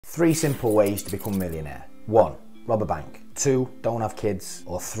3 simple ways to become a millionaire. 1. Rob a bank. 2. Don't have kids.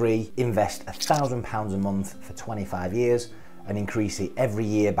 Or 3. Invest £1,000 a month for 25 years and increase it every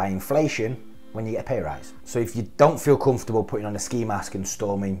year by inflation when you get a pay rise. So if you don't feel comfortable putting on a ski mask and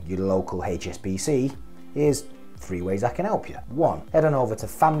storming your local HSBC, here's 3 ways I can help you. 1. Head on over to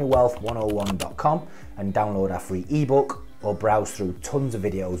familywealth101.com and download our free ebook or browse through tons of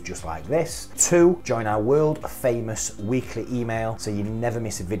videos just like this. 2. Join our world famous weekly email so you never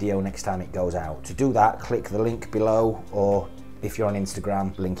miss a video next time it goes out. To do that, click the link below, or if you're on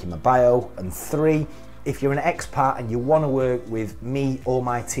Instagram, link in my bio. And 3. If you're an expat and you want to work with me or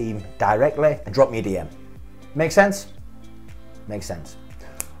my team directly, drop me a DM. Make sense? Makes sense.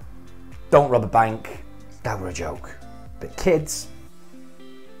 Don't rob a bank. That were a joke. But kids,